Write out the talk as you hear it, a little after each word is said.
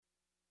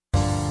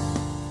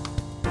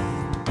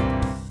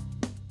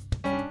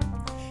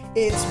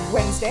It's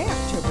Wednesday,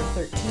 October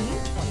 13,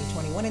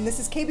 2021, and this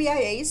is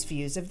KBIA's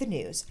Views of the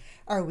News.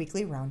 Our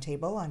weekly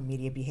roundtable on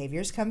media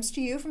behaviors comes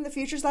to you from the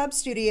Futures Lab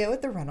studio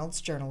at the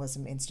Reynolds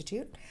Journalism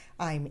Institute.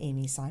 I'm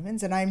Amy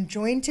Simons, and I'm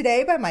joined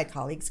today by my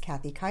colleagues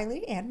Kathy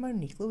Kiley and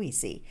Monique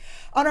Luisi.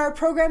 On our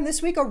program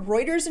this week, a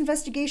Reuters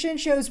investigation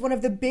shows one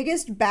of the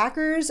biggest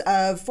backers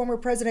of former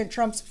President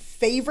Trump's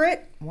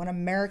favorite, One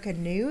America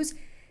News,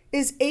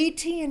 is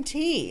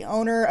AT&T,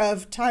 owner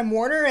of Time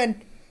Warner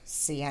and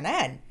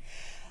CNN.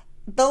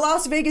 The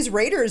Las Vegas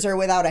Raiders are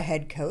without a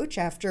head coach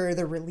after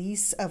the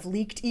release of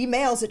leaked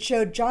emails that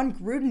showed Jon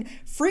Gruden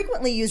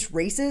frequently used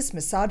racist,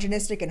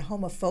 misogynistic, and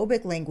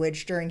homophobic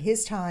language during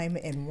his time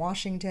in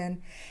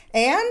Washington.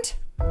 And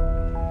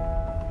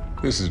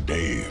this is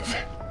Dave.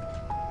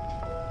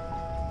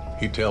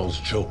 He tells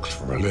jokes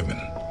for a living.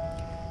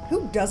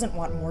 Who doesn't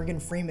want Morgan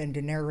Freeman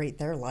to narrate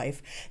their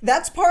life?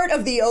 That's part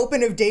of the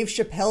open of Dave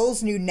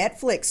Chappelle's new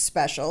Netflix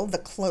special, The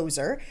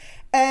Closer.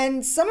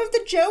 And some of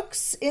the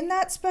jokes in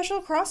that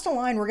special crossed a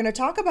line. We're going to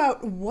talk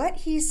about what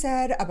he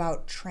said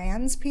about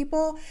trans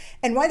people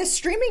and why the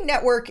streaming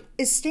network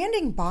is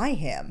standing by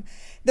him.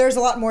 There's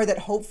a lot more that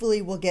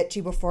hopefully we'll get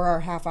to before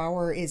our half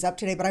hour is up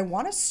today, but I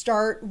want to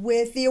start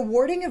with the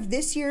awarding of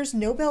this year's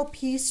Nobel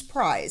Peace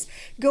Prize,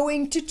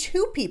 going to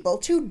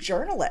two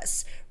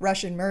journalists,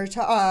 Russian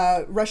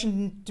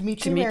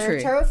Dmitry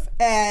Muratov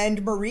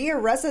and Maria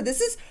Ressa. This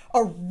is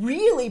a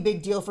really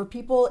big deal for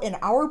people in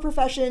our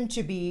profession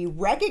to be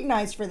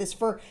recognized for this,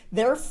 for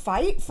their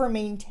fight for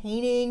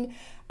maintaining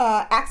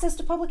access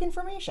to public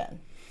information.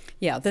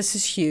 Yeah, this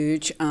is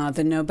huge.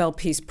 The Nobel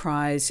Peace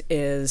Prize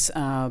is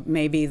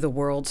maybe the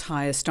world's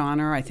highest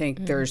honor. I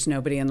think there's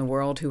nobody in the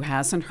world who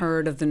hasn't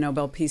heard of the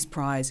Nobel Peace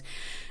Prize.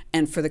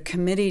 And for the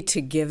committee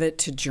to give it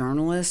to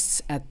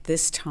journalists at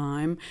this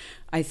time,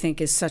 I think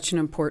is such an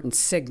important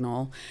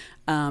signal.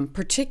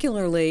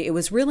 Particularly, it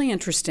was really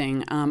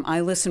interesting.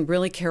 I listened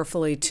really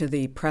carefully to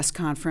the press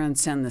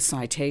conference and the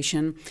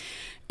citation.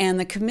 And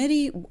the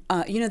committee,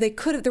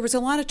 there was a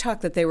lot of talk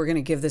that they were going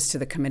to give this to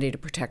the Committee to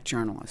Protect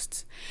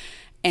Journalists.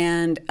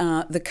 And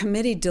the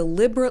committee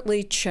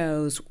deliberately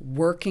chose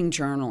working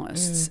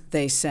journalists,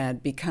 they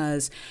said,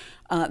 because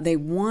they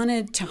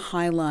wanted to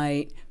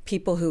highlight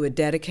people who had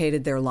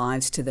dedicated their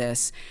lives to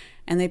this.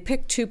 And they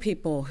picked two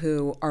people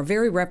who are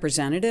very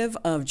representative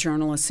of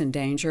journalists in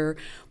danger.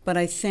 But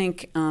I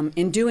think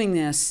in doing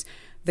this,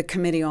 the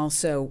committee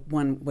also,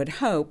 one would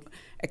hope,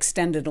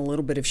 extended a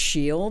little bit of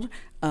shield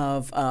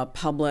of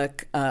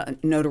public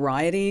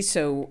notoriety,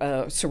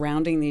 so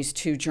surrounding these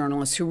two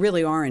journalists who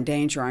really are in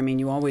danger. I mean,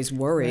 you always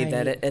worry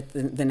that at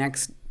the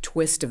next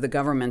twist of the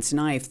government's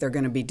knife, they're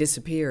going to be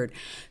disappeared.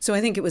 So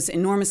I think it was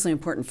enormously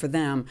important for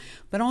them,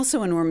 but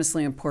also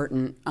enormously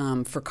important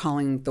for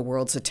calling the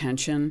world's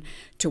attention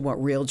to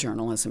what real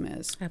journalism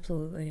is.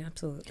 Absolutely.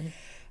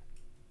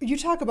 You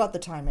talk about the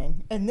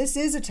timing, and this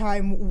is a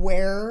time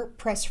where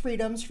press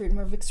freedoms, freedom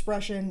of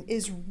expression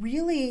is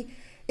really...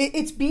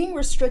 It's being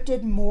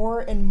restricted more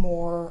and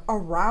more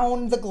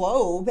around the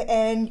globe,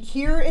 and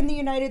here in the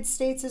United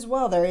States as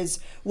well. There is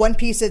one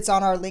piece that's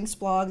on our Links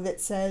blog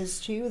that says,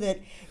 too, that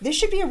this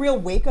should be a real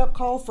wake-up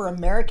call for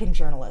American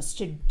journalists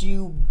to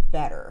do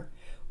better.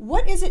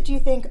 What is it, do you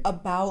think,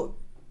 about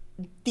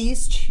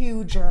these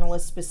two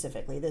journalists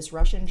specifically, this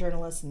Russian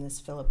journalist and this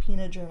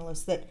Filipina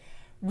journalist, that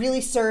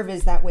really serve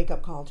as that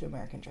wake-up call to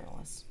American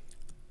journalists?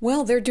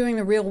 Well, they're doing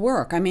the real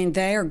work. I mean,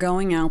 they are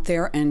going out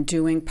there and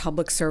doing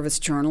public service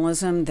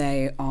journalism.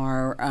 They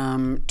are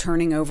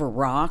turning over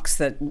rocks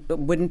that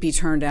wouldn't be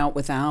turned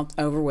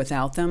over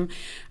without them.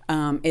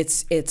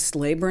 It's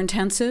labor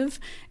intensive.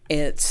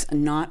 It's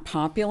not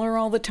popular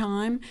all the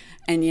time,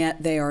 and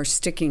yet they are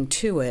sticking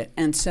to it.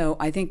 And so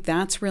I think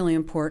that's really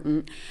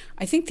important.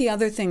 I think the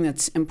other thing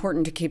that's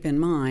important to keep in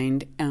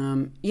mind,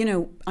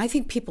 I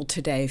think people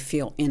today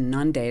feel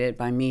inundated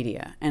by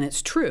media, and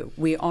it's true.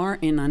 We are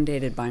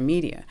inundated by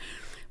media.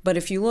 But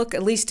if you look,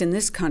 at least in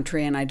this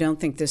country, and I don't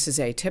think this is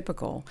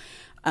atypical,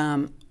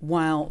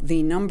 while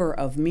the number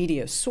of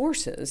media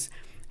sources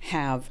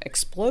have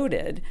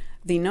exploded,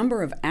 the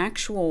number of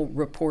actual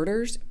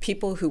reporters,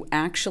 people who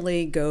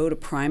actually go to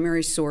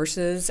primary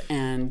sources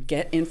and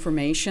get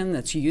information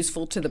that's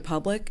useful to the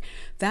public,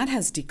 that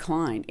has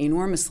declined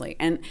enormously.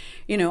 And,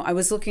 I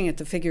was looking at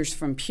the figures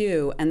from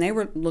Pew, and they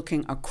were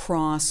looking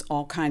across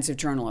all kinds of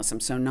journalism.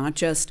 So not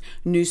just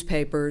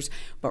newspapers,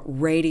 but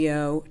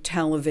radio,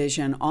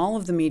 television, all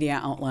of the media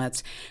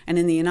outlets. And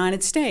in the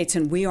United States,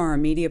 and we are a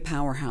media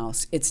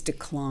powerhouse, it's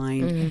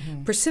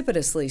declined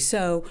precipitously.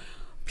 So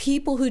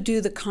people who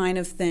do the kind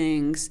of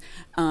things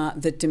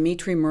that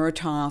Dmitry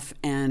Muratov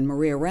and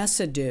Maria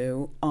Ressa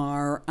do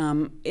are,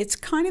 it's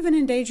kind of an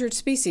endangered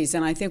species.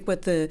 And I think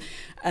what the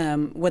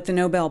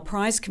Nobel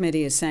Prize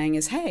Committee is saying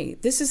is, hey,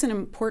 this is an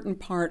important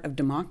part of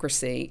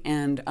democracy,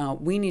 and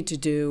we need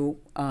to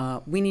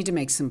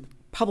make some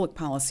public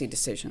policy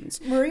decisions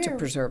to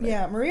preserve it.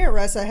 Yeah, Maria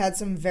Ressa had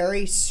some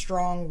very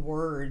strong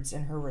words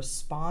in her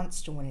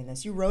response to winning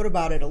this. You wrote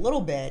about it a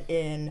little bit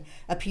in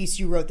a piece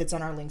you wrote that's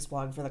on our links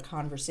blog for the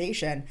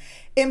conversation.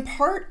 In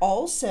part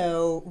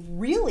also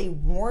really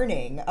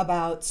warning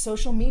about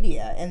social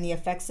media and the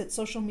effects that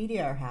social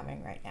media are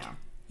having right now.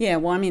 Yeah,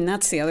 well, I mean,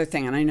 that's the other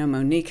thing. And I know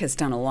Monique has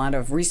done a lot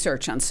of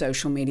research on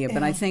social media,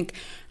 but I think,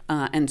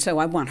 and so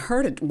I want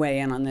her to weigh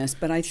in on this,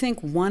 but I think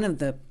one of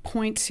the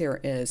points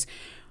here is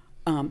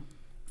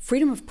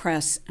freedom of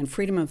press and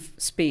freedom of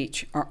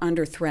speech are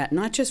under threat,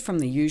 not just from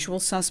the usual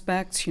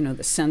suspects,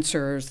 the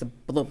censors, the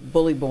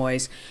bully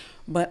boys,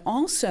 but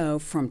also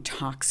from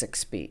toxic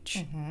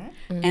speech.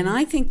 And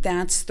I think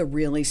that's the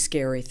really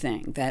scary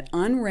thing, that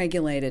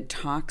unregulated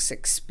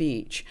toxic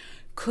speech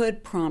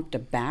could prompt a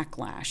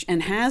backlash,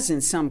 and has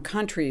in some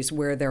countries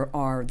where there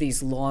are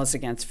these laws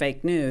against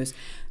fake news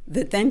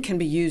that then can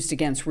be used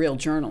against real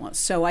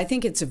journalists. So I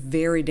think it's a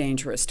very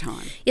dangerous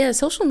time. Yeah,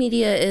 social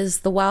media is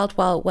the wild,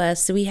 wild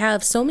west. We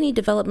have so many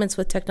developments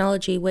with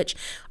technology which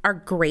are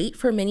great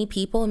for many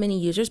people and many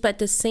users, but at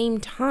the same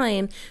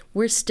time,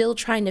 we're still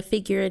trying to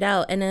figure it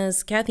out. And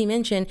as Kathy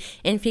mentioned,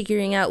 in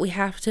figuring out, we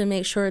have to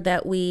make sure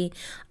that we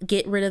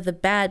get rid of the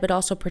bad, but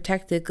also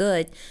protect the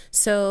good.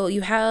 So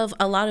you have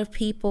a lot of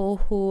people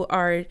who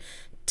are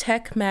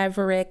tech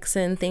mavericks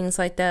and things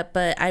like that,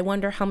 but I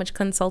wonder how much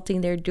consulting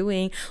they're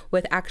doing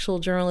with actual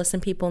journalists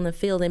and people in the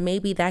field, and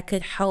maybe that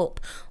could help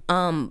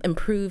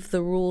improve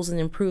the rules and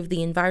improve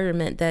the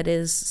environment that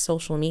is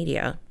social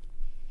media.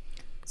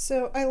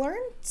 So I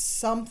learned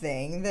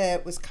something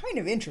that was kind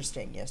of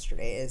interesting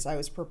yesterday as I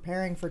was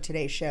preparing for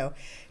today's show.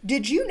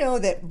 Did you know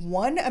that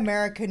One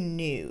American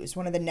News,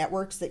 one of the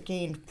networks that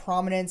gained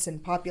prominence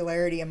and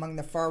popularity among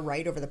the far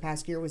right over the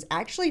past year, was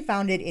actually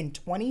founded in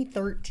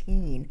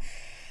 2013?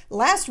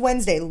 Last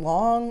Wednesday,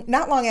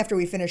 not long after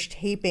we finished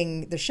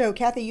taping the show,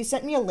 Kathy, you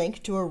sent me a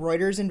link to a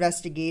Reuters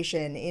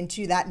investigation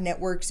into that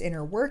network's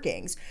inner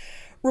workings.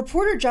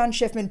 Reporter John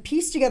Schiffman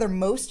pieced together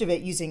most of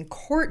it using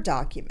court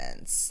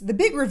documents. The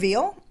big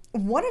reveal,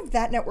 one of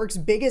that network's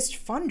biggest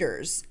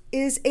funders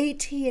is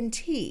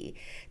AT&T,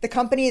 the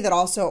company that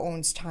also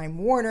owns Time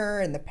Warner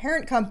and the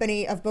parent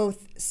company of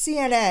both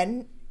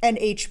CNN and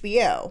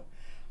HBO,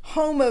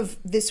 home of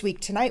This Week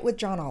Tonight with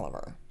John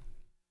Oliver.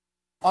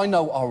 I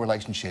know our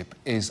relationship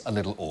is a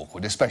little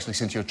awkward, especially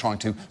since you're trying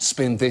to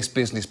spin this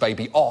business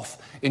baby off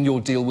in your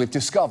deal with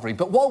Discovery.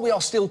 But while we are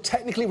still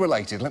technically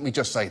related, let me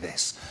just say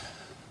this.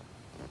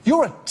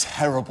 You're a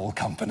terrible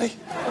company.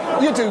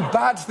 You do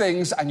bad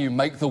things and you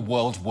make the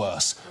world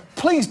worse.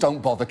 Please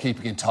don't bother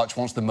keeping in touch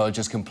once the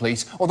merger's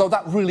complete, although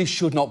that really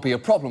should not be a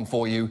problem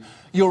for you.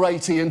 You're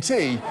AT&T.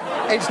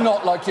 It's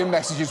not like your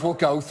messages will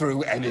go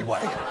through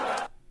anyway.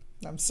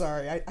 I'm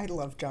sorry. I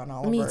love John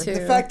Oliver. Me too.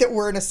 The fact that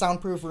we're in a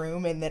soundproof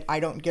room and that I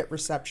don't get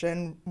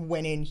reception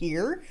when in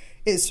here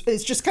is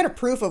just kind of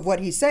proof of what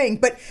he's saying.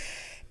 But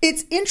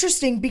it's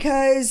interesting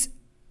because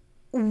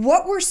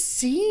what we're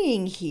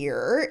seeing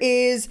here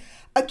is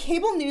a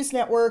cable news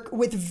network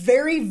with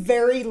very,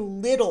 very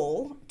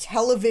little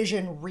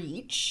television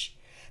reach.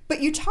 But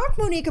you talked,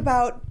 Monique,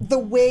 about the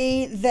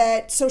way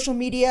that social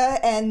media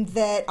and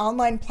that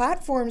online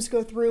platforms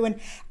go through. And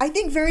I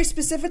think very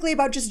specifically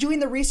about just doing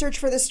the research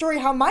for this story,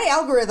 how my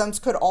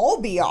algorithms could all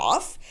be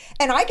off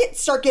and I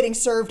start getting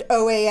served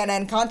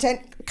OANN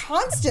content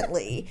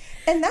constantly.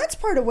 And that's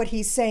part of what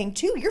he's saying,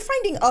 too. You're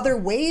finding other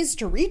ways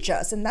to reach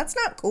us, and that's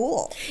not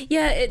cool.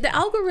 Yeah, the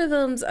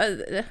algorithms,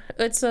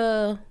 it's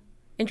a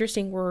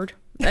interesting word.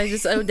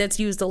 That's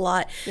used a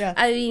lot. Yeah.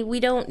 I mean,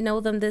 we don't know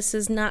them. This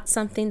is not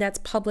something that's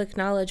public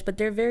knowledge, but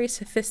they're very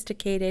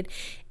sophisticated,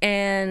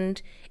 and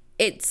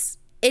it's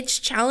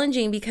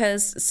challenging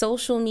because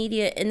social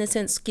media, in a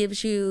sense,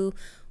 gives you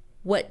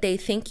what they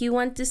think you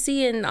want to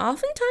see, and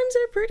oftentimes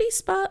they're pretty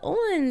spot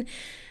on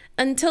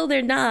until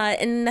they're not,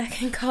 and that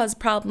can cause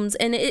problems.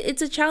 And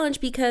it's a challenge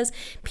because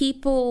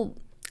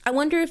I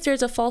wonder if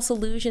there's a false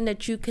illusion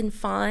that you can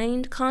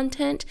find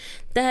content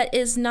that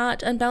is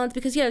not unbalanced,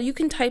 because you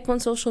can type on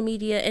social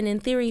media and in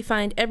theory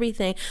find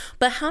everything,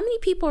 but how many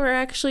people are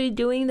actually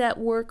doing that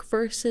work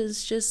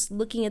versus just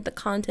looking at the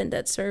content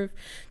that's served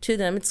to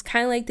them? It's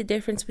kind of like the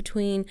difference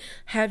between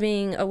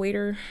having a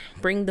waiter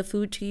bring the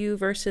food to you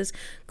versus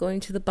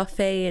going to the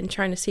buffet and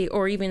trying to see,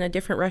 or even a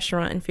different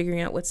restaurant and figuring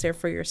out what's there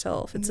for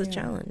yourself. It's a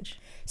challenge.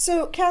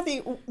 So,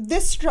 Kathy,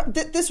 this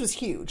was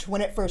huge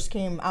when it first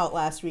came out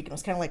last week. It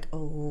was kind of like,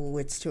 oh,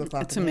 it's 2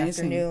 o'clock in the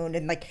afternoon.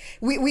 And like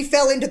we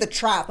fell into the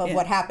trap of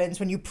what happens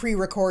when you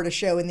pre-record a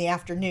show in the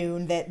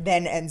afternoon that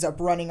then ends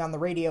up running on the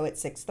radio at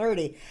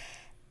 6:30.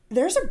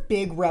 There's a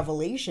big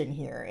revelation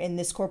here in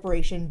this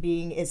corporation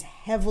being as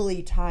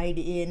heavily tied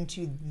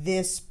into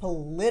this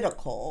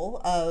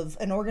political of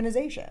an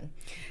organization.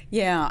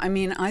 Yeah, I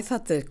mean, I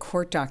thought the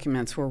court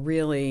documents were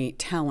really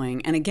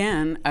telling. And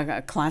again,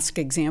 a classic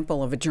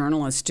example of a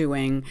journalist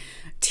doing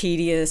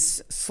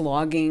tedious,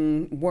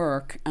 slogging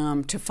work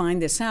to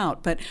find this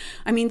out. But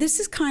I mean,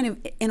 this is kind of,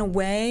 in a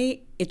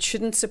way, it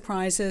shouldn't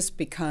surprise us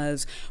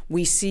because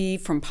we see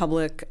from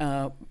public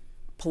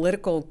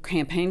political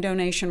campaign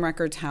donation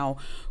records, how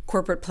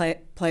corporate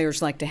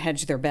players like to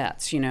hedge their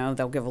bets. You know,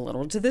 they'll give a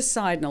little to this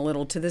side and a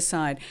little to this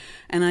side.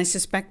 And I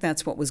suspect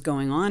that's what was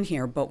going on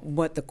here. But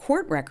what the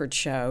court record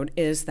showed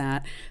is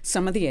that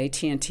some of the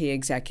AT&T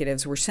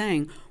executives were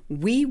saying,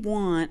 we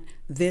want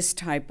this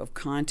type of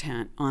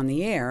content on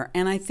the air.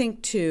 And I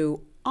think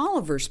to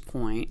Oliver's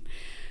point,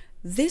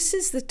 this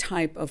is the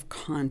type of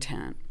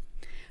content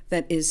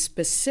that is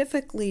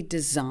specifically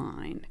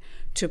designed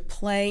to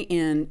play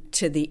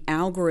into the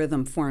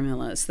algorithm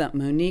formulas that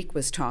Monique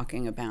was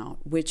talking about,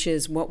 which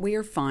is what we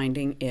are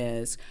finding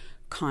is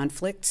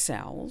conflict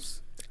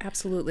sells.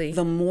 Absolutely.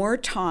 The more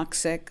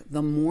toxic,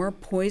 the more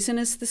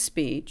poisonous the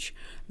speech,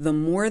 the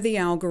more the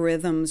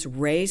algorithms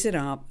raise it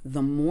up,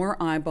 the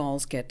more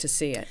eyeballs get to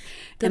see it.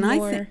 The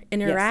more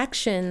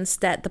interactions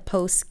that the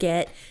posts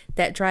get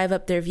that drive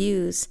up their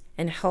views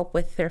and help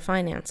with their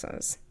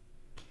finances.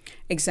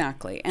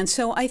 Exactly. And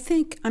so I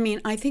think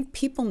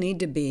people need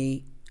to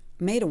be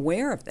made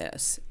aware of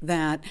this,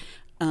 that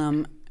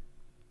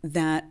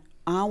that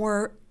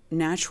our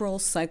natural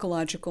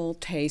psychological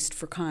taste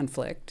for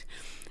conflict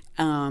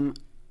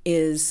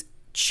is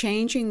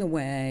changing the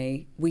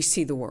way we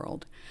see the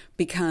world,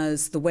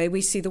 because the way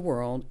we see the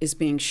world is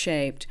being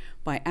shaped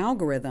by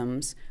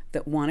algorithms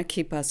that want to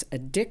keep us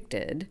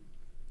addicted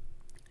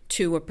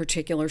to a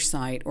particular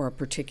site or a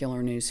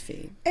particular news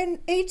feed. And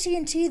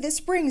AT&T, this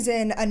brings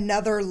in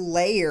another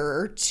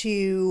layer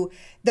to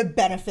the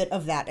benefit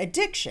of that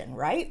addiction,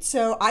 right?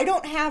 So I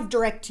don't have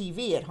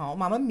DirecTV at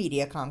home. I'm a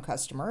Mediacom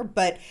customer,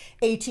 but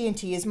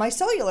AT&T is my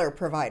cellular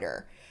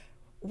provider.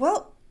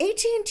 Well,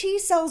 AT&T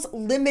sells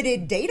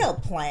limited data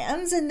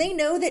plans, and they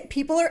know that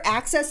people are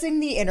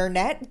accessing the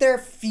internet. They're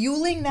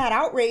fueling that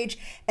outrage,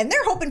 and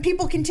they're hoping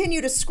people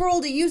continue to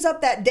scroll to use up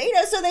that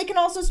data so they can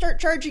also start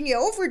charging you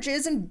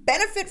overages and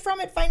benefit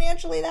from it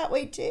financially that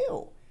way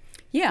too.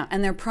 Yeah,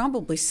 and they're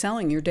probably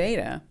selling your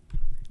data.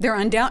 They're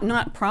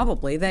not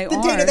probably, they the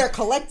are data they're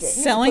collecting,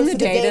 selling the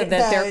data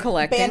that they're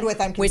collecting,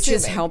 bandwidth I'm which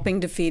is consuming. helping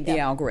to feed the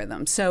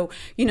algorithm. So,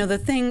 you know, the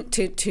thing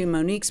to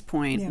Monique's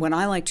point, what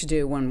I like to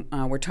do when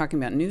we're talking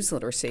about news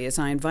literacy is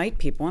I invite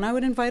people, and I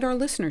would invite our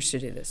listeners to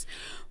do this.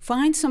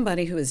 Find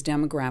somebody who is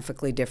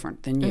demographically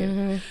different than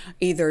you,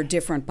 either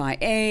different by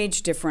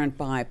age, different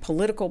by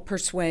political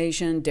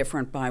persuasion,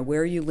 different by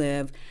where you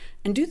live,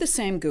 and do the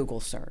same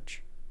Google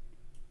search.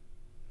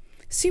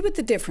 See what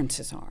the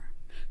differences are.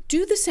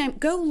 Do the same.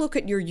 Go look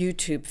at your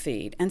YouTube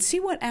feed and see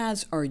what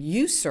ads are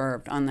you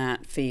served on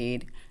that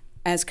feed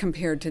as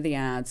compared to the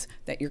ads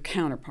that your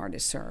counterpart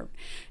is served.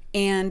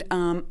 And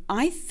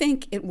I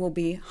think it will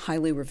be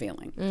highly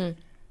revealing.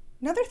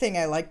 Another thing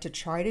I like to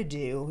try to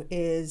do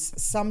is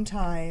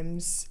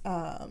sometimes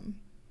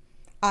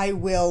I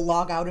will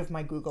log out of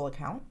my Google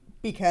account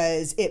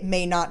because it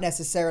may not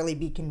necessarily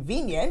be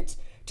convenient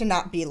to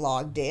not be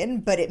logged in,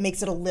 but it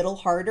makes it a little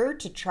harder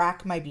to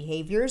track my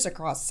behaviors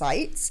across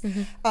sites,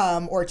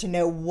 or to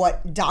know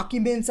what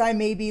documents I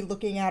may be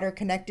looking at or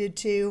connected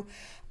to.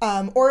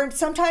 Or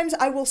sometimes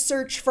I will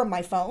search from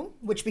my phone,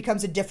 which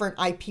becomes a different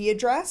IP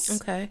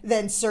address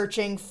than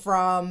searching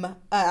from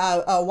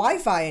a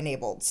Wi-Fi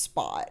enabled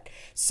spot.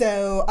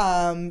 So,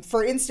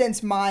 for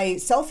instance, my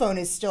cell phone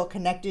is still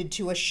connected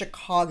to a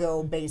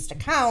Chicago-based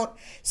account.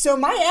 So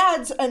my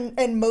ads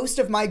and most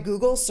of my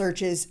Google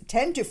searches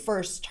tend to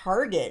first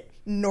target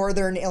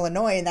Northern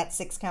Illinois in that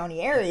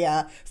 6-county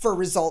area for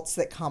results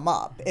that come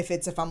up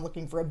if I'm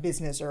looking for a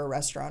business or a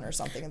restaurant or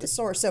something in the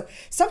source. So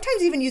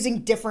sometimes even using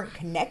different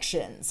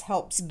connections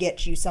helps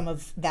get you some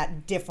of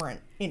that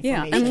different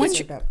information. Yeah, and once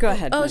go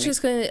ahead. I was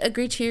just going to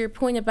agree to your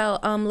point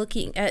about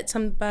looking at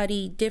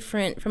somebody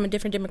different from a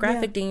different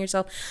demographic than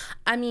yourself.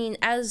 I mean,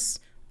 as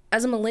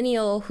a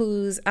millennial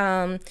who's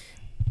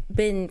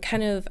been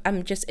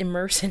I'm just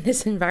immersed in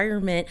this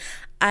environment,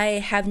 I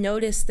have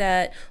noticed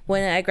that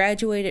when I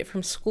graduated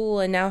from school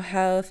and now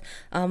have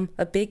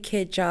a big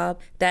kid job,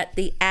 that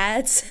the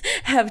ads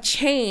have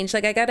changed.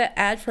 Like I got an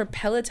ad for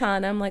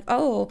Peloton. I'm like,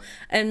 oh,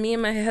 and me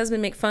and my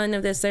husband make fun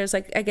of this. There's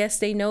like, I guess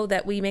they know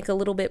that we make a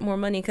little bit more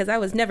money because I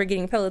was never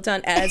getting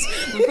Peloton ads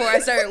before I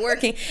started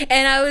working.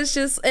 And it's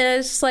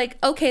just like,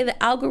 okay,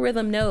 the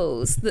algorithm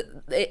knows,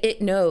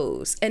 it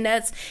knows. And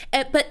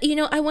but you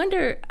know, I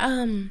wonder,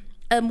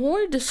 a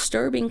more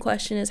disturbing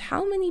question is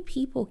how many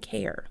people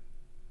care?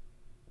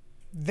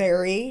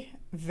 Very,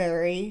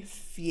 very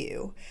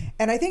few.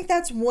 And I think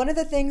that's one of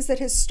the things that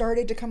has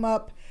started to come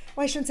up.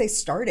 Well, I shouldn't say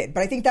started,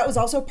 but I think that was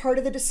also part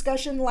of the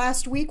discussion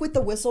last week with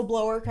the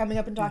whistleblower coming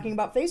up and talking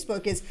about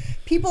Facebook is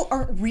people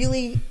aren't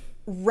really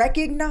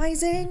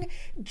recognizing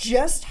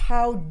just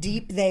how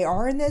deep they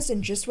are in this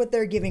and just what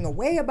they're giving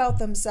away about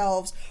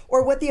themselves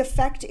or what the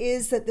effect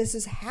is that this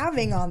is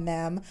having on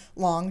them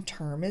long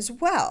term as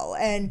well.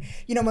 And,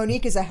 you know,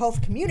 Monique is a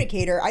health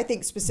communicator. I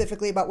think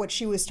specifically about what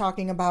she was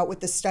talking about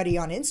with the study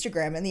on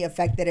Instagram and the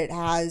effect that it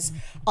has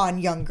on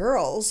young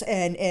girls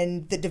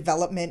and the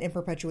development and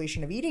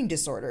perpetuation of eating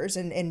disorders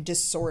and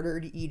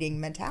disordered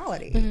eating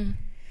mentality.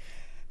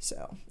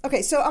 So,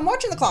 okay, so I'm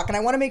watching the clock and I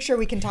want to make sure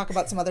we can talk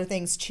about some other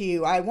things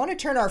too. I want to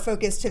turn our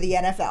focus to the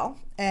NFL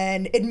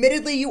And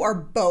admittedly, you are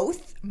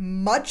both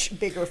much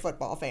bigger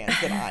football fans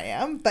than I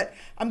am. But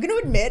I'm going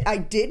to admit, I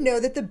did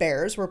know that the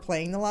Bears were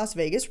playing the Las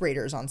Vegas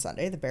Raiders on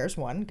Sunday. The Bears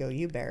won. Go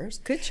you, Bears.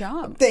 Good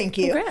job. Thank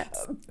you.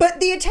 Congrats.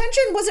 But the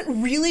attention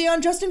wasn't really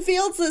on Justin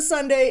Fields this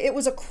Sunday. It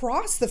was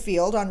across the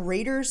field on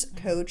Raiders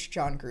coach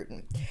Jon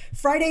Gruden.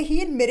 Friday,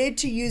 he admitted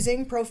to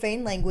using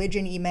profane language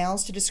in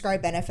emails to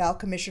describe NFL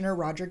Commissioner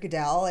Roger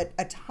Goodell at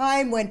a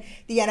time when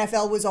the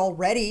NFL was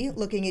already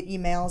looking at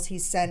emails he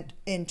sent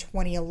in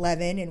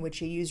 2011 in which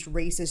he used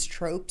racist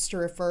tropes to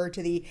refer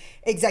to the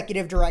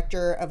executive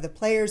director of the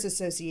Players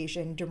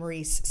Association,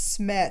 DeMaurice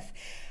Smith.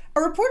 A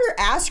reporter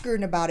asked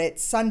Gruden about it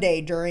Sunday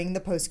during the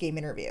post-game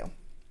interview.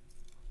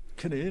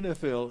 Can the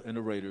NFL and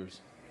the Raiders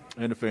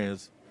and the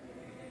fans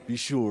be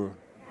sure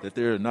that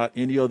there are not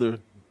any other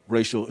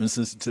racial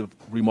insensitive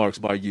remarks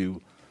by you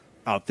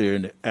out there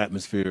in the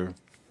atmosphere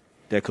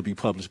that could be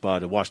published by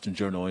the Washington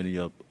Journal or any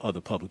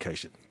other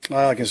publication?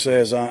 All I can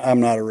say is I'm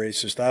not a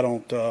racist.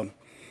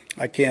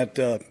 I can't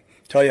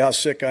tell you how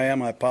sick I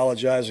am. I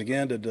apologize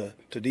again to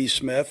D.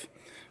 Smith,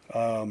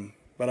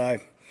 but I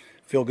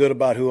feel good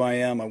about who I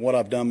am and what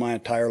I've done my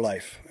entire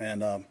life.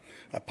 And I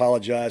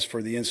apologize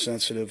for the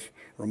insensitive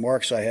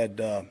remarks. I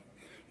had I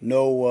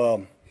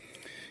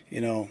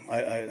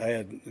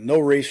had no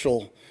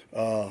racial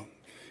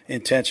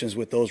intentions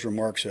with those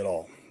remarks at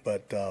all.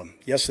 But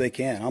yes, they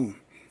can.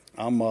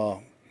 I'm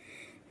not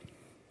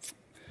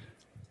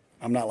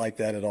like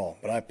that at all.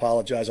 But I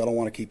apologize. I don't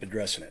want to keep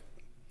addressing it.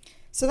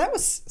 So that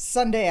was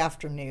Sunday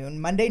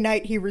afternoon. Monday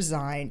night, he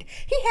resigned.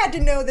 He had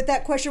to know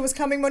that question was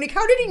coming, Monique.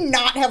 How did he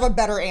not have a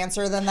better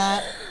answer than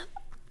that?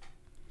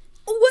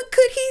 What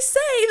could he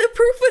say? The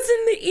proof was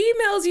in the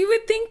emails. You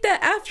would think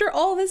that after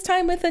all this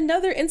time with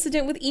another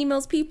incident with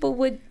emails, people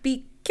would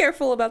be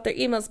careful about their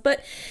emails.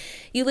 But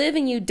you live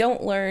and you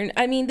don't learn.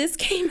 I mean, this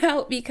came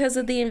out because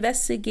of the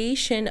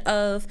investigation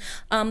of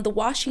the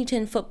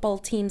Washington football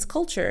team's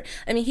culture.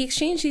 I mean, he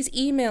exchanged these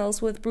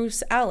emails with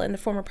Bruce Allen, the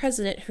former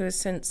president, who has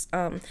since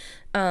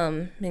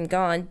been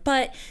gone.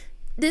 But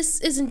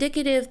this is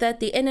indicative that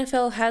the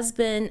NFL has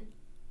been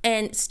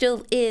and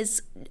still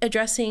is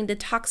addressing the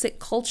toxic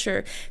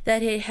culture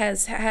that it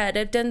has had.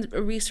 I've done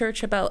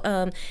research about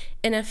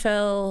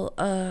NFL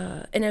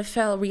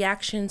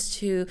reactions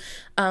to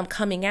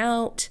coming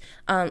out,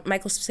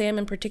 Michael Sam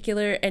in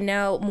particular, and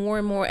now more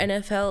and more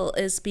NFL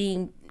is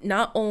being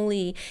not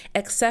only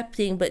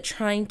accepting but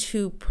trying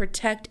to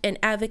protect and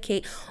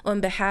advocate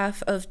on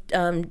behalf of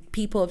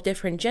people of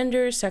different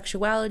genders,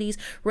 sexualities,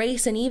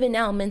 race, and even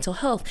now mental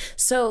health.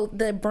 So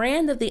the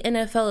brand of the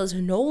NFL is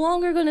no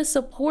longer going to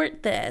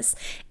support this,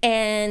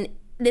 and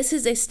this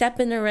is a step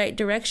in the right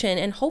direction,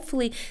 and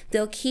hopefully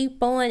they'll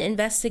keep on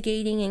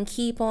investigating and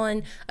keep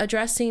on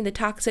addressing the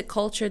toxic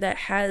culture that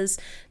has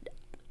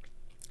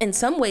in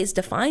some ways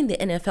defined the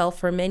NFL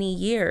for many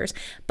years.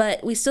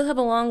 But we still have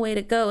a long way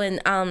to go,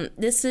 and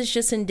this is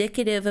just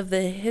indicative of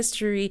the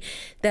history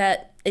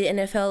that the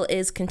NFL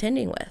is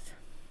contending with.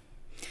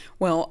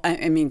 Well,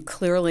 I mean,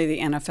 clearly the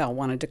NFL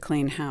wanted to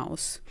clean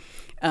house.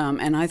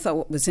 And I thought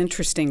what was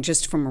interesting,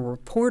 just from a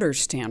reporter's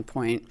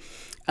standpoint,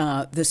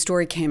 the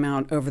story came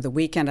out over the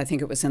weekend. I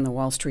think it was in the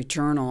Wall Street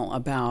Journal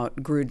about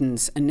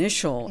Gruden's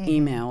initial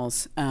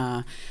emails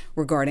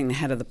regarding the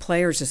head of the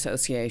Players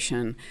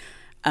Association.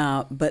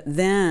 But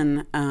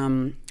then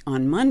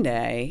on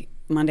Monday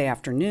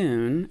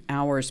afternoon,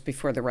 hours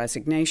before the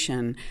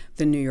resignation,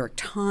 the New York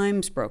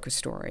Times broke a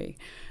story.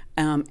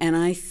 And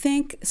I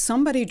think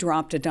somebody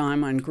dropped a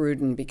dime on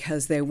Gruden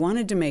because they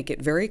wanted to make it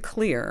very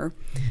clear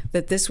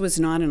that this was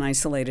not an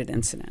isolated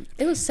incident.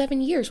 It was 7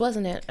 years,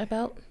 wasn't it?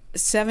 About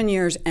 7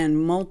 years and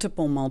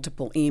multiple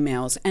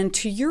emails. And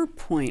to your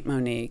point,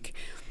 Monique,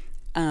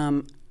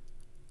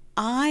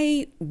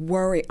 I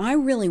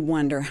really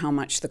wonder how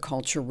much the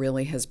culture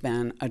really has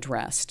been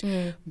addressed,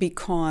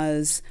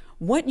 because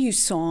what you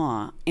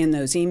saw in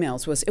those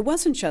emails it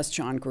wasn't just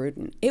Jon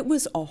Gruden. It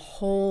was a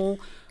whole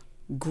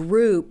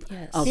group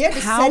of he had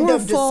to send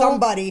them to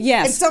somebody,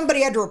 and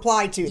somebody had to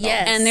reply to them.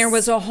 Yes. And there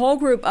was a whole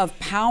group of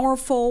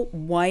powerful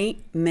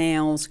white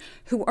males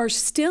who are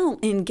still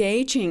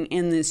engaging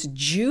in this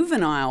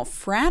juvenile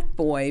frat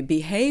boy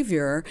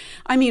behavior.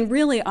 I mean,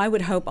 really, I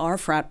would hope our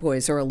frat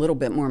boys are a little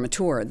bit more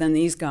mature than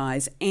these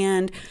guys.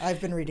 And I've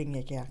been reading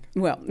Yik Yak.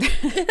 Well,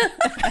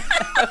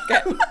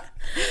 okay.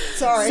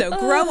 Sorry. So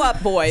grow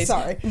up, boys.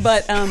 Sorry.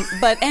 But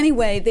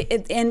anyway,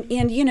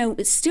 and you know,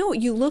 still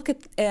you look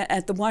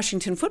at the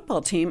Washington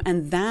football team,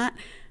 and that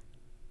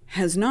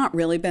has not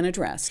really been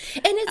addressed.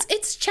 And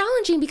it's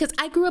challenging because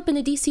I grew up in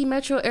the DC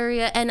metro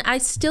area, and I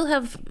still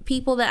have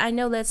people that I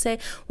know that say,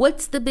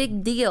 "What's the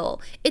big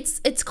deal?"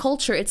 It's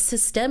culture, it's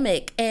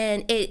systemic,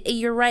 and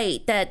you're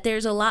right that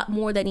there's a lot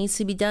more that needs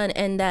to be done,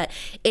 and that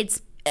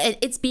it's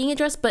being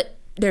addressed, but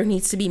there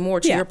needs to be more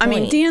to your point. I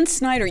mean, Dan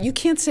Snyder, you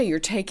can't say you're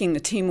taking the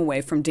team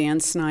away from Dan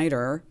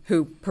Snyder,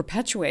 who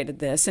perpetuated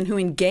this and who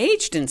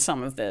engaged in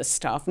some of this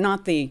stuff,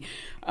 not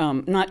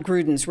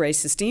Gruden's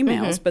racist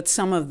emails, but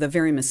some of the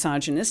very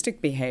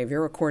misogynistic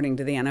behavior, according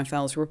to the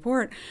NFL's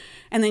report.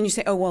 And then you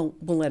say, oh, well,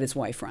 we'll let his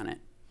wife run it.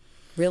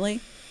 Really?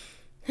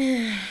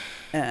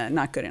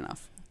 not good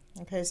enough.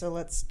 Okay, so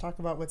let's talk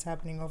about what's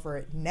happening over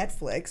at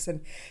Netflix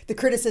and the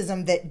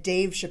criticism that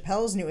Dave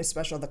Chappelle's newest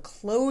special, The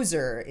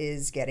Closer,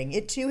 is getting.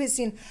 It too has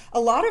seen a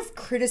lot of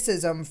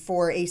criticism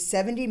for a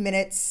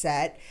 70-minute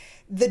set.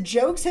 The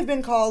jokes have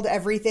been called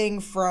everything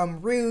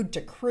from rude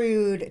to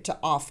crude to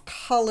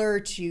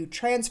off-color to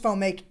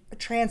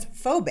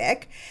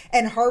transphobic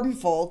and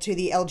harmful to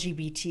the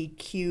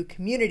LGBTQ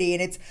community,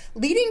 and it's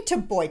leading to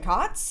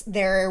boycotts.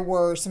 There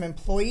were some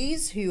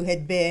employees who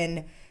had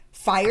been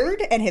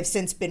fired and have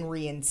since been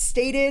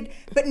reinstated.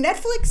 But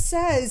Netflix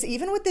says,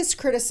 even with this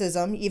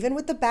criticism, even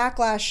with the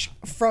backlash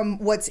from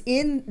what's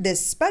in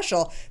this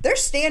special, they're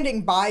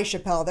standing by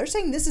Chappelle. They're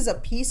saying this is a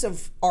piece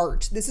of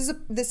art. This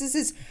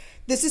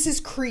is his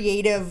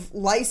creative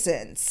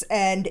license,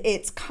 and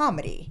it's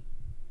comedy.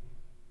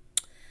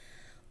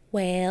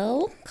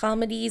 Well,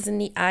 comedy's in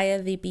the eye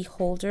of the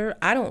beholder.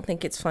 I don't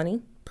think it's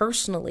funny,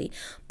 personally,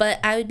 but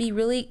I would be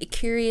really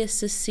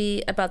curious to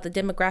see about the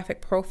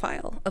demographic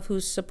profile of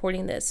who's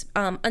supporting this.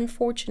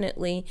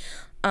 Unfortunately,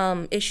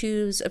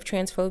 issues of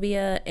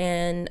transphobia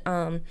and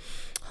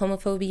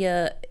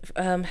homophobia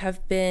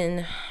have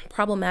been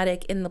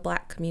problematic in the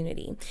Black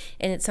community,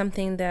 and it's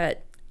something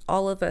that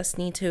all of us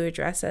need to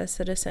address as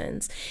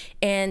citizens.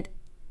 And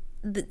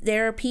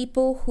there are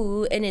people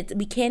who, and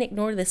we can't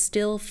ignore this,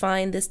 still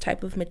find this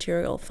type of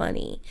material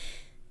funny.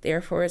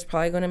 Therefore, it's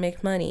probably going to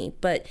make money.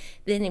 But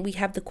then we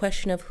have the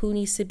question of who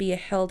needs to be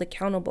held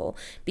accountable,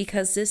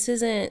 because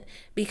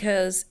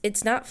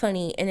it's not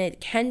funny and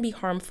it can be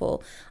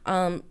harmful.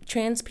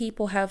 Trans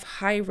people have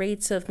high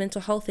rates of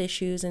mental health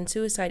issues and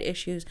suicide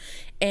issues,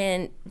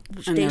 and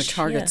they're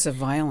targets of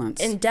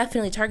violence. And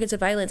definitely targets of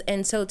violence.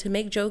 And so to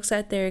make jokes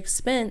at their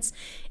expense,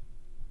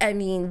 I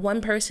mean,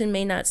 one person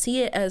may not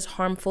see it as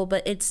harmful,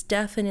 but it's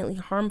definitely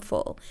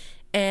harmful.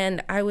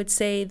 And I would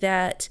say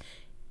that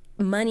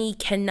money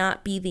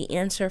cannot be the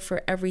answer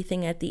for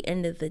everything at the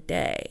end of the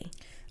day.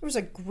 There was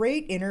a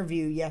great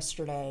interview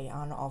yesterday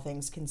on All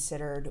Things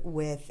Considered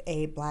with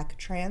a Black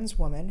trans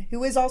woman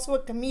who is also a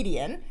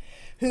comedian,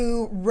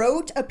 who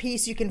wrote a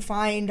piece you can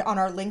find on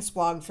our links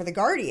blog for The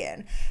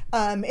Guardian.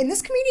 And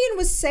this comedian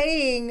was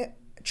saying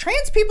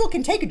trans people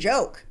can take a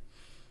joke.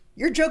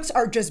 Your jokes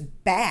are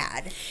just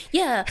bad.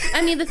 Yeah.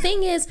 I mean, the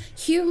thing is,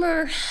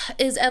 humor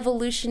is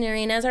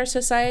evolutionary. And as our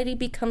society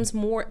becomes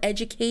more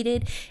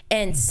educated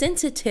and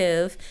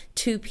sensitive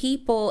to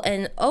people,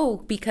 and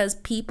because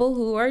people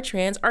who are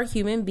trans are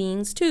human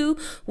beings too,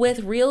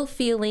 with real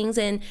feelings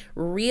and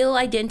real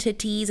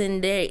identities,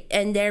 and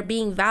they're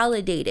being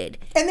validated.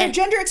 And their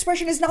gender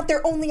expression is not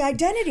their only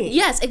identity.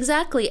 Yes,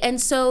 exactly.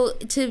 And so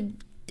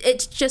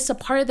it's just a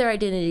part of their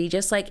identity,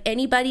 just like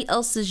anybody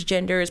else's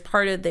gender is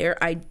part of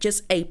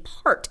just a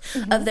part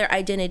of their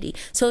identity.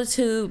 So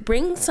to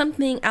bring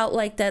something out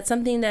like that,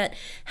 something that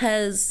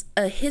has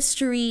a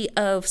history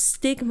of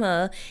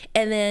stigma,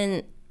 and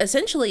then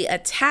essentially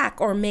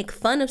attack or make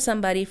fun of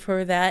somebody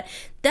for that,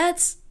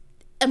 that's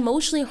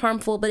emotionally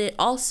harmful, but it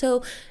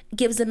also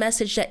gives a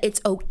message that it's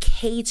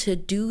okay to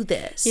do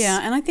this. Yeah,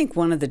 and I think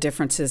one of the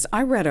differences,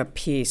 I read a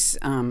piece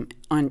on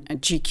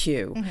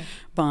GQ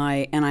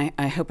by, and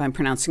I hope I'm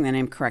pronouncing the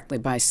name correctly,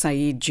 by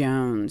Saeed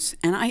Jones.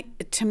 And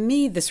to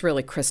me, this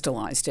really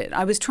crystallized it.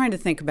 I was trying to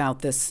think about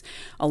this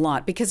a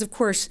lot because, of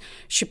course,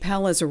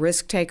 Chappelle is a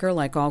risk taker,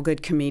 like all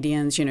good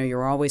comedians. You know,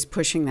 you're always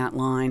pushing that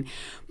line.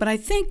 But I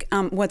think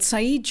what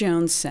Saeed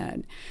Jones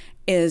said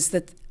is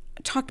that,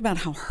 talked about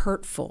how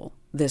hurtful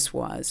this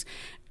was.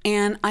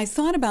 And I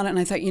thought about it and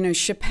I thought,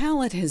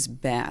 Chappelle at his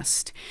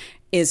best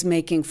is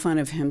making fun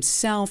of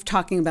himself,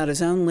 talking about his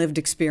own lived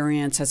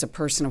experience as a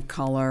person of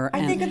color.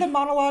 I think of the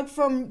monologue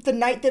from the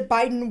night that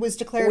Biden was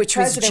declared which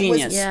president,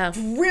 was genius.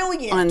 Was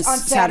brilliant on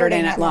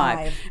Saturday Night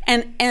Live.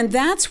 And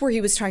that's where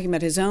he was talking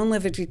about his own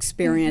lived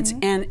experience,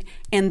 and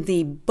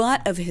the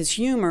butt of his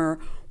humor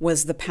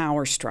was the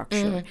power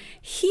structure.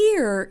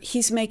 Here,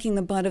 he's making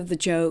the butt of the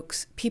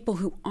jokes people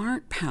who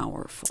aren't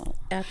powerful.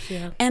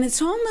 Absolutely. And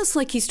it's almost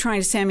like he's trying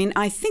to say,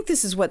 I think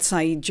this is what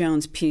Saeed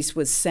Jones' piece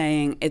was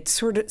saying. It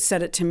sort of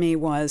said it to me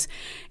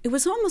it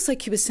was almost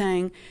like he was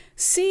saying,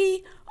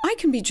 see, I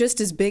can be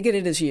just as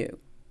bigoted as you.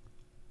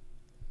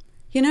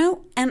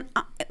 And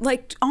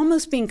like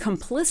almost being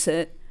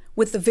complicit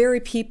with the very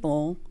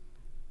people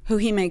who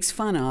he makes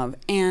fun of.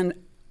 And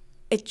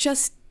it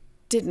just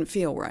didn't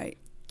feel right.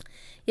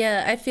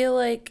 Yeah, I feel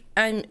like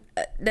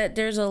that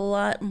there's a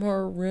lot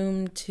more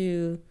room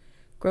to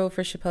grow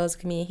for Chappelle's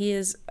comedian. He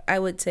is, I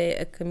would say,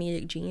 a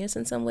comedic genius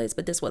in some ways,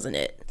 but this wasn't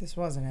it.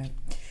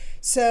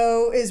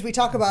 So as we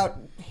talk about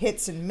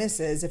hits and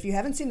misses, if you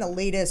haven't seen the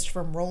latest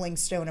from Rolling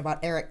Stone about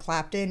Eric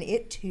Clapton,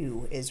 it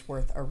too is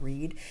worth a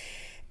read.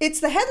 It's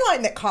the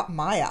headline that caught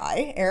my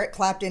eye. Eric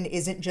Clapton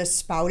isn't just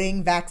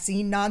spouting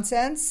vaccine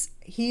nonsense,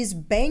 he's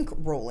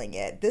bankrolling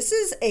it. This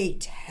is a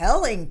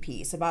telling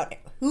piece about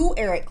who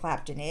Eric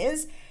Clapton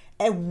is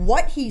and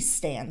what he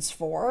stands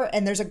for.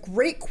 And there's a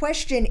great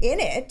question in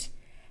it.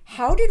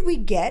 How did we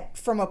get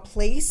from a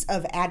place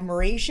of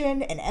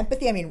admiration and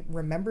empathy?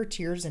 Remember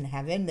Tears in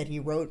Heaven that he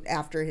wrote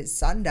after his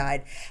son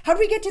died? How did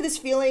we get to this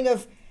feeling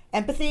of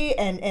empathy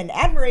and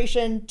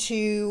admiration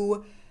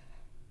to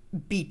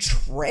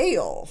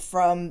betrayal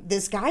from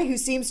this guy who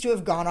seems to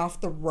have gone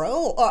off the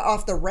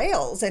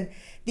rails. And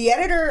the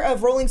editor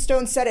of Rolling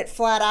Stone said it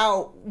flat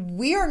out: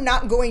 we are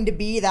not going to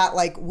be that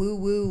like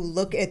woo-woo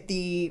look at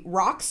the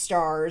rock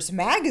stars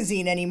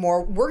magazine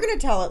anymore. We're going to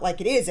tell it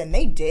like it is. And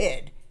they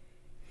did.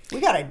 We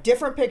got a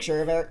different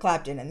picture of Eric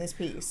Clapton in this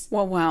piece.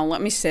 Well, wow,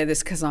 let me say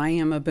this because I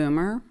am a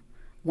boomer.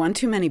 One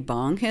too many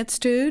bong hits,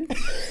 dude.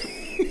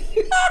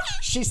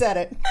 She said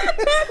it.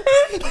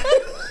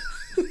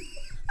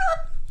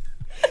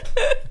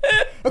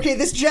 Okay,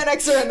 this Gen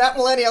Xer and that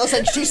millennial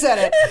said she said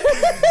it.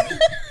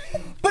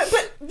 But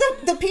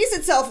the piece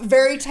itself,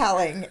 very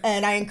telling,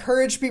 and I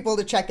encourage people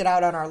to check it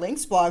out on our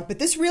Links blog. But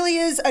this really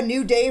is a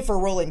new day for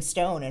Rolling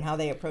Stone and how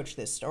they approach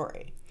this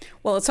story.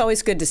 Well, it's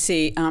always good to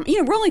see.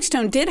 Rolling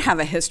Stone did have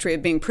a history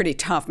of being pretty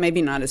tough,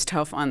 maybe not as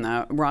tough on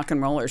the rock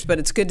and rollers, but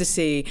it's good to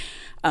see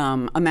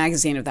a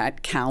magazine of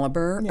that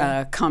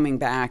caliber coming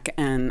back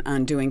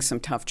and doing some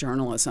tough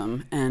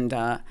journalism. And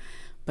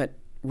but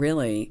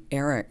really,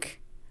 Eric,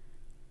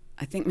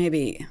 I think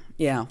maybe,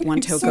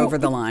 one toke over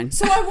the line.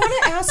 So I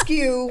want to ask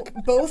you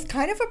both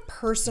kind of a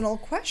personal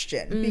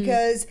question,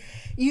 because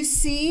you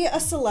see a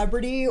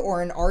celebrity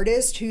or an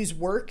artist whose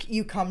work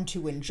you come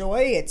to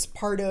enjoy. It's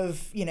part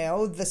of,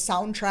 the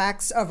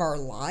soundtracks of our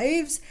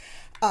lives.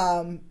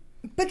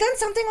 But then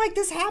something like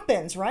this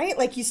happens, right?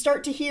 Like you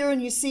start to hear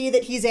and you see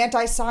that he's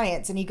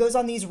anti-science and he goes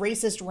on these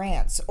racist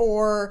rants.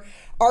 Or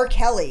R.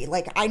 Kelly,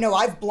 like I know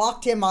I've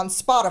blocked him on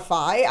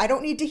Spotify. I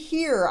don't need to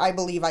hear I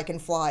Believe I Can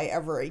Fly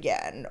ever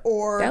again.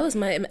 Or that was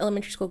my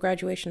elementary school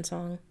graduation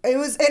song. It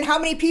was, and how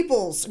many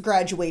people's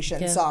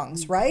graduation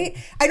songs, right?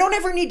 I don't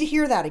ever need to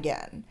hear that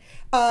again.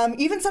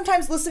 Even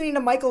sometimes listening to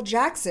Michael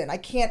Jackson, I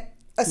can't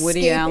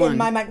escape in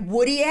my mind.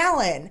 Woody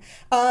Allen,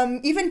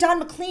 even Don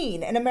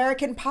McLean in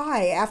American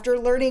Pie, after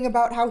learning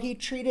about how he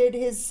treated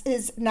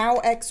his now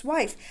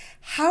ex-wife.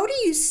 How do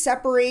you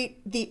separate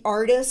the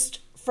artist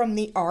from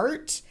the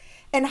art?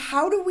 And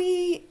how do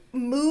we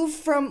move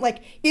from,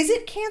 is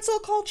it cancel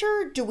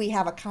culture? Do we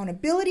have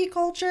accountability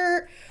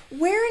culture?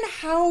 Where and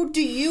how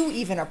do you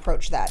even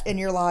approach that in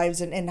your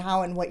lives, and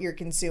how and what you're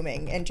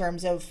consuming in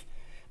terms of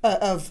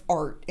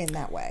art in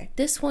that way?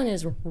 This one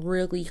is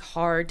really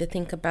hard to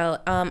think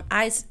about.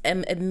 I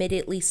am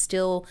admittedly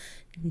still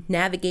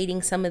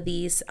navigating some of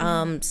these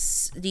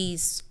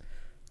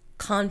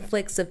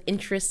conflicts of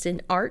interest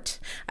in art.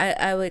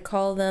 I would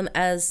call them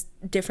as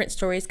different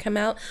stories come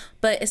out,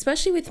 but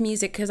especially with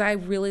music, because I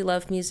really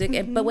love music.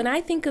 But when I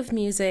think of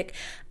music,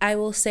 I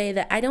will say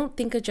that I don't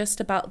think of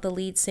just about the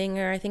lead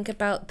singer. I think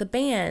about the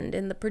band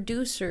and the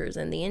producers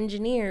and the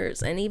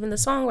engineers and even the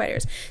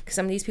songwriters, because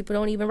some of these people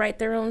don't even write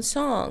their own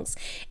songs.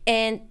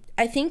 And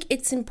I think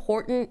it's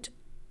important,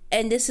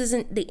 and this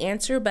isn't the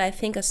answer, but I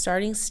think a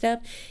starting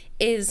step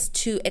is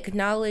to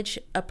acknowledge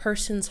a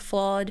person's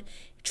flawed,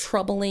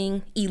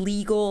 troubling,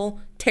 illegal,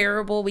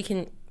 terrible, we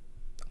can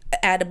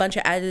add a bunch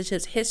of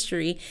adjectives,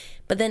 history,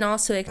 but then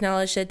also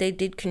acknowledge that they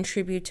did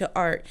contribute to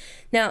art.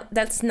 Now,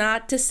 that's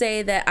not to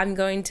say that I'm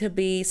going to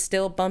be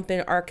still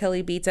bumping R.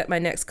 Kelly beats at my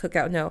next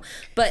cookout, no.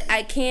 But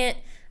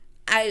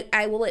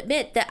I will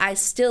admit that I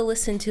still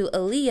listen to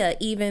Aaliyah,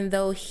 even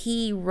though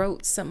he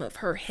wrote some of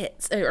her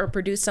hits or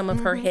produced some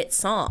of her hit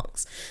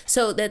songs.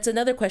 So that's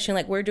another question,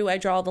 where do I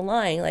draw the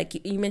line?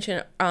 Like you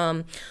mentioned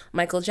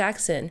Michael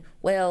Jackson.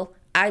 Well,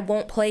 I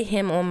won't play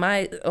him on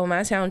my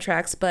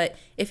soundtracks, but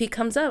if he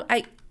comes up,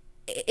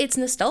 it's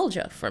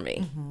nostalgia for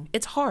me.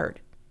 It's hard.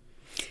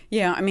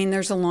 Yeah, I mean,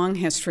 there's a long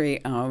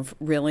history of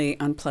really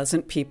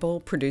unpleasant people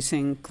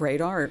producing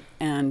great art,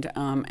 and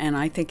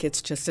I think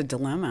it's just a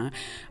dilemma.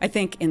 I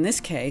think in this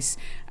case,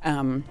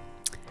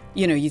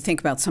 you think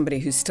about somebody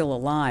who's still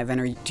alive,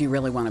 and do you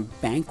really want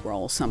to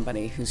bankroll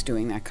somebody who's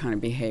doing that kind of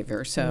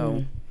behavior?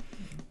 So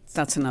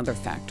that's another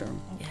factor.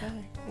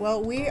 Okay.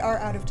 Well, we are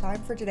out of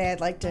time for today. I'd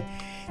like to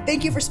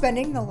thank you for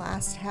spending the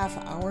last half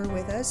hour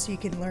with us. You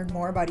can learn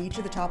more about each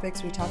of the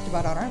topics we talked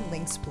about on our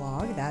Links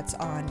blog. That's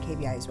on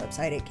KBIA's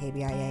website at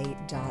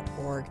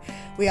kbia.org.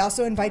 We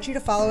also invite you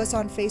to follow us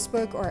on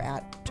Facebook or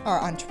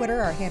on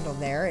Twitter. Our handle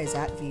there is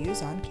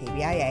 @Views on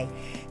KBIA.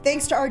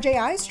 Thanks to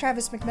RJI's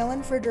Travis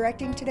McMillan for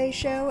directing today's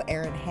show,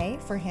 Aaron Hay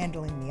for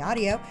handling the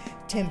audio,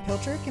 Tim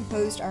Pilcher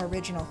composed our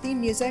original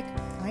theme music.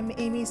 I'm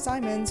Amy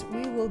Simons.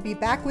 We will be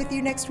back with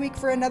you next week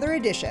for another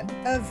edition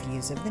of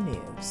Views of the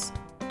News.